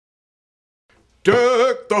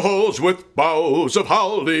Deck the halls with boughs of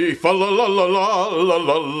holly, fa la la la la la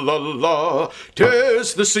la la la.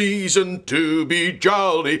 'Tis the season to be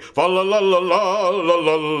jolly, fa la la la la la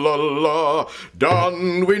la la la.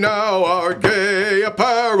 Don we now our gay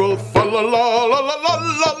apparel, fa la la la la la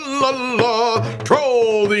la la la.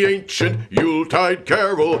 Troll the ancient Yuletide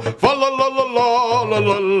carol, fa la la la la la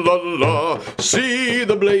la la la. See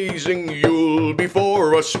the blazing Yule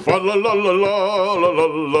before us, fa la la la la la la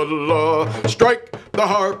la la. Strike the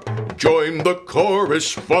harp, join the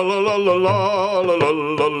chorus, fa la la la la la la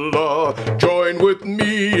la la. Join with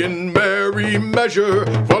me in merry measure,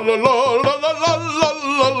 fa la la la la la la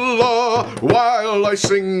la la. While I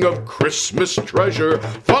sing of Christmas treasure,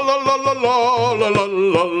 fa la la la la la la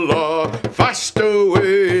la la. Fast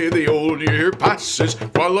away the old year passes,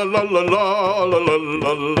 fa la la la la la la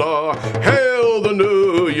la la. Hail the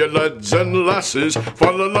new year, lads and lasses, fa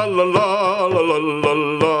la la la la la la la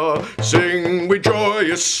la. Sing we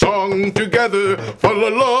joyous song together, fa la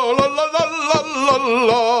la la la la la la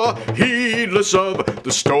la. Heedless of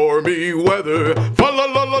the stormy weather, fa la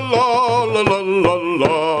la la la la la la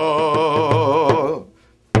la.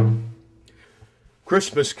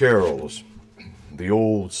 Christmas carols, the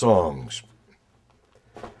old songs.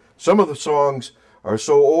 Some of the songs are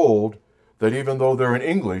so old that even though they're in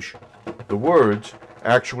English, the words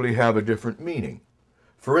actually have a different meaning.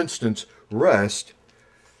 For instance, rest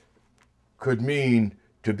could mean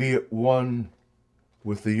to be at one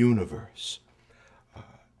with the universe.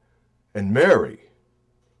 And Mary,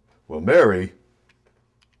 well, Mary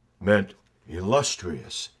meant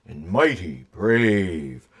illustrious and mighty,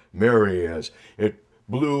 brave. Merry as it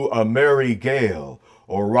blew a merry gale,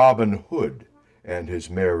 or Robin Hood and his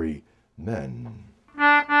merry men.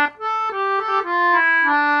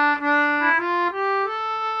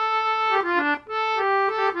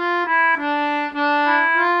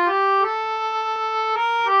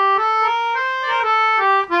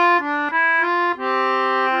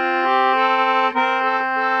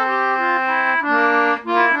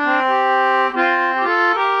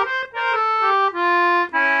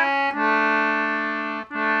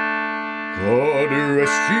 God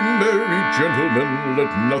rest ye merry gentlemen,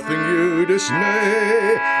 let nothing you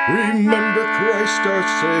dismay. Remember Christ our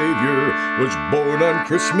Savior was born on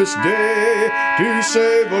Christmas Day to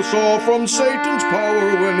save us all from Satan's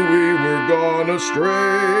power when we were gone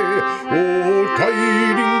astray. Oh,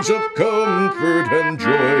 tidings of comfort and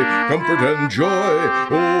joy, comfort and joy.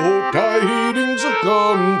 Oh, tidings of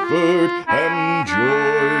comfort and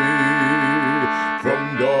joy.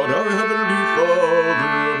 From God our heavenly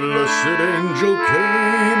Father, a blessed angel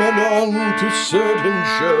came, and unto certain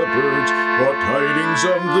shepherds brought tidings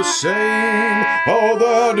of the same, how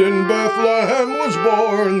that in Bethlehem was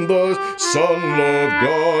born the Son of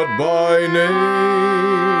God by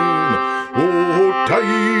name. Oh,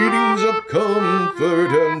 tidings of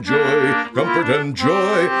comfort and joy, comfort and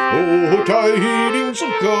joy. Oh, tidings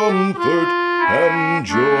of comfort and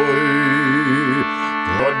joy.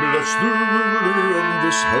 God bless the ruler of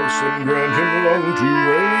this house and grant him long to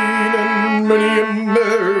reign, and many a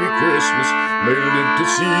Merry Christmas may live to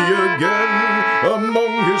see again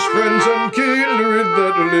among his friends and kindred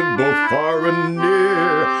that live both far and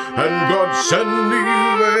near. And God send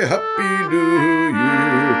you a Happy New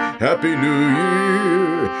Year, Happy New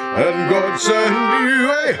Year, and God send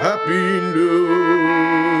you a Happy New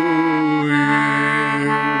Year.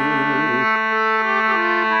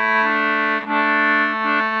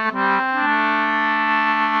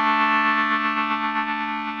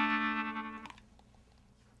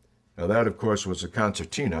 Now that, of course, was a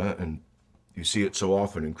concertina, and you see it so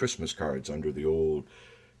often in Christmas cards under the old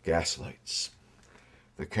gaslights,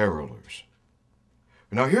 the carolers.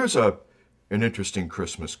 Now here's an interesting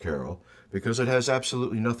Christmas carol, because it has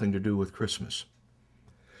absolutely nothing to do with Christmas.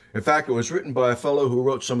 In fact, it was written by a fellow who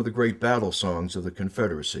wrote some of the great battle songs of the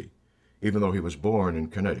Confederacy, even though he was born in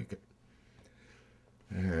Connecticut.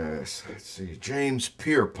 Yes, let's see, James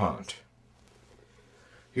Pierpont.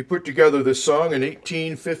 He put together this song in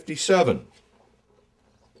 1857.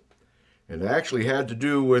 And it actually had to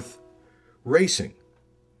do with racing,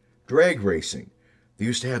 drag racing. They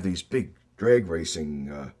used to have these big drag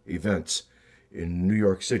racing events in New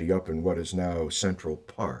York City, up in what is now Central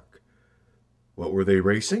Park. What were they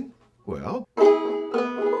racing? Well,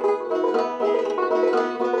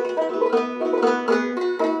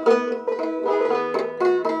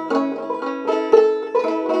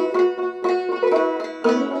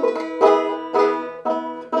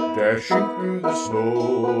 dashing through the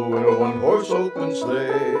snow in a one-horse open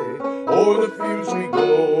sleigh, o'er the fields we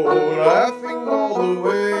go, laughing all the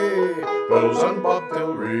way. Bells on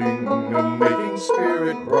bobtail ring, and making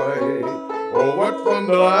spirit bright. Oh, what fun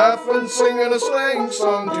to laugh and sing in a sleighing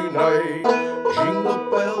song tonight.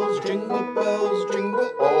 Jingle bells,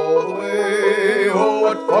 jingle all the way. Oh,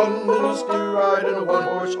 what fun it is to ride in a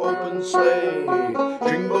one-horse open sleigh.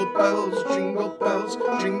 Jingle bells,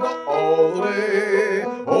 jingle all the way.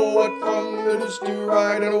 Oh, what fun it is to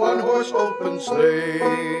ride in a one-horse open sleigh.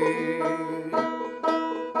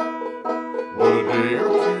 Well, a day or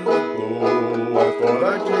two ago, I thought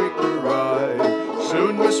I'd take a ride.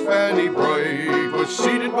 Soon Miss Fanny Bright was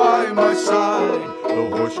seated by my side. The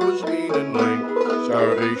horse was lean and lank,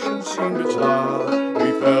 starvation seemed its lot.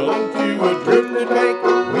 We fell into a drifted bank,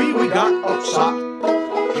 we got upset.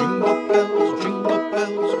 Jingle bells,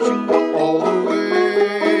 jingle all the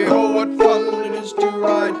way. Oh, what fun it is to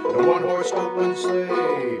ride in a one-horse open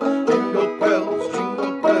sleigh. Jingle bells,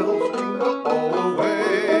 jingle all the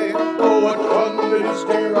way. Oh, what fun it is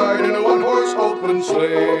to ride in a one-horse open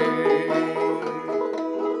sleigh.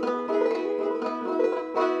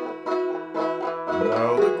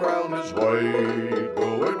 Now the ground is white,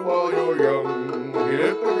 go it while you're young.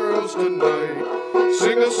 Hit the girls tonight,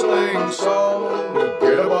 sing a sleighing song.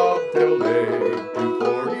 Get a bobtail day,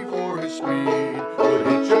 240 for his speed. We'll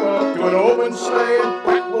hitch him up to an open sleigh and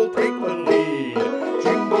Pat will take the lead.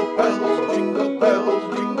 Jingle bells, jingle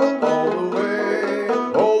all the way.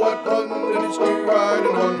 Oh, what fun it is to ride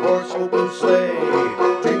in one-horse open sleigh.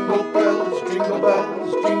 Jingle bells, jingle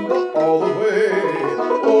all the way.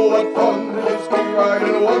 Oh, what fun it is to ride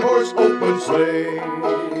in a one-horse open sleigh.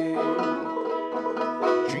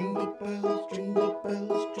 Jingle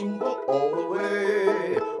bells, jingle all the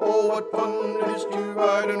way. Oh, what fun it is to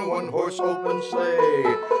ride in a one-horse open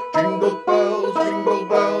sleigh. Jingle bells, jingle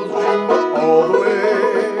all the way.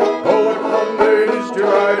 Oh, what fun it is to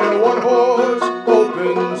ride in a one-horse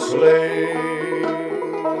open sleigh.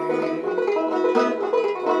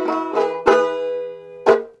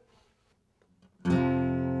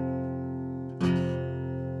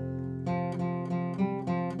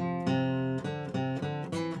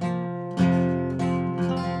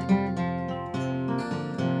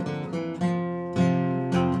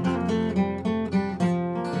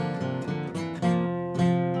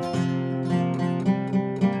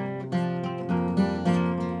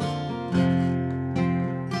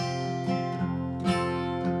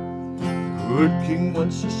 Good King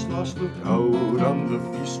Wenceslas looked out on the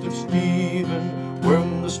feast of Stephen,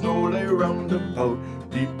 when the snow lay round about,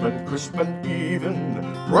 deep and crisp and even.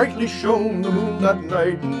 Brightly shone the moon that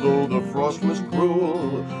night, and though the frost was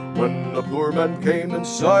cruel, when the poor man came in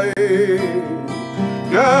sight,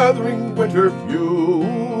 gathering winter fuel.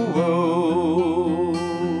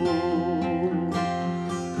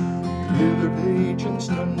 Hither, page, and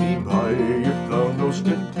stand me by, if thou know'st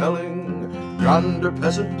it telling, yonder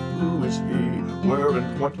peasant, who is he, where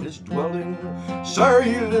and what his dwelling? Sire,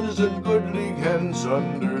 he lives in goodly hence,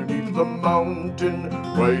 underneath the mountain,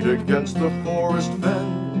 right against the forest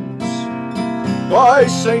fence, by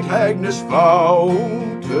St. Agnes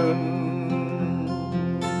fountain.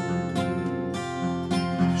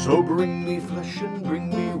 So bring me flesh and bring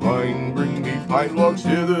me wine, bring me fine logs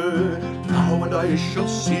hither, thou and I shall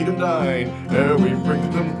seat and dine, ere we bring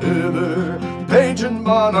them hither. Page and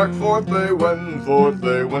monarch, forth they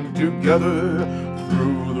went together,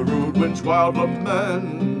 through the rude wind's wild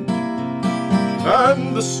lament,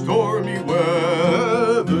 and the stormy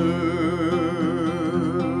weather.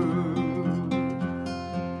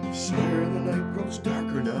 Sire, the night grows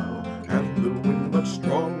darker now, and the wind much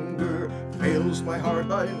stronger, fails my heart,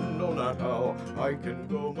 I know not how I can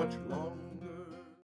go much longer.